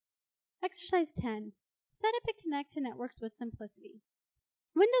Exercise 10. Set up and connect to networks with simplicity.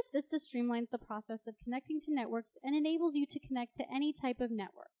 Windows Vista streamlines the process of connecting to networks and enables you to connect to any type of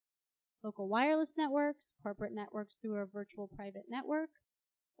network. Local wireless networks, corporate networks through a virtual private network,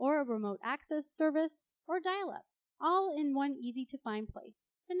 or a remote access service, or dial-up, all in one easy-to-find place,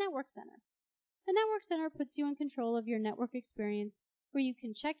 the Network Center. The Network Center puts you in control of your network experience, where you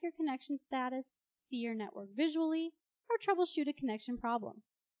can check your connection status, see your network visually, or troubleshoot a connection problem.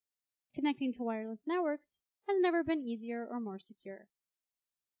 Connecting to wireless networks has never been easier or more secure.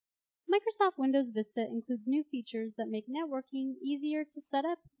 Microsoft Windows Vista includes new features that make networking easier to set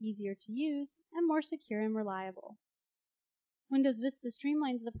up, easier to use, and more secure and reliable. Windows Vista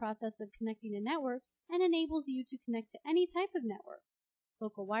streamlines the process of connecting to networks and enables you to connect to any type of network: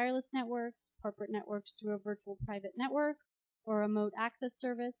 local wireless networks, corporate networks through a virtual private network, or remote access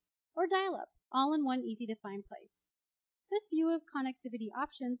service, or dial-up, all in one easy-to-find place. This view of connectivity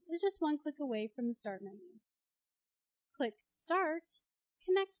options is just one click away from the Start menu. Click Start,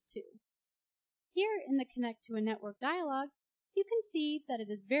 Connect to. Here in the Connect to a Network dialog, you can see that it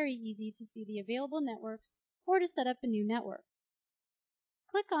is very easy to see the available networks or to set up a new network.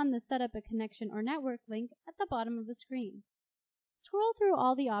 Click on the Set up a Connection or Network link at the bottom of the screen. Scroll through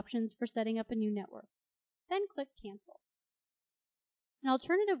all the options for setting up a new network, then click Cancel. An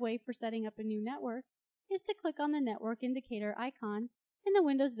alternative way for setting up a new network is to click on the network indicator icon in the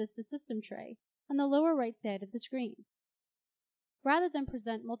Windows Vista system tray on the lower right side of the screen. Rather than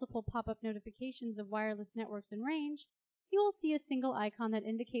present multiple pop-up notifications of wireless networks in range, you will see a single icon that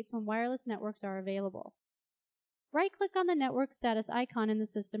indicates when wireless networks are available. Right-click on the network status icon in the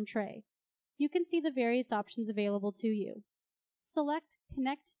system tray. You can see the various options available to you. Select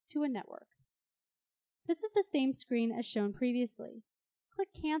Connect to a Network. This is the same screen as shown previously. Click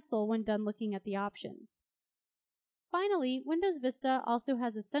Cancel when done looking at the options. Finally, Windows Vista also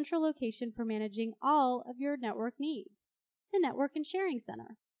has a central location for managing all of your network needs, the Network and Sharing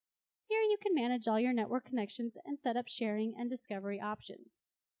Center. Here you can manage all your network connections and set up sharing and discovery options.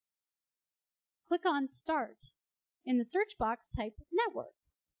 Click on Start. In the search box, type Network.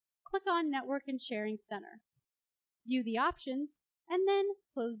 Click on Network and Sharing Center. View the options, and then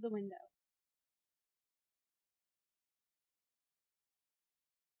close the window.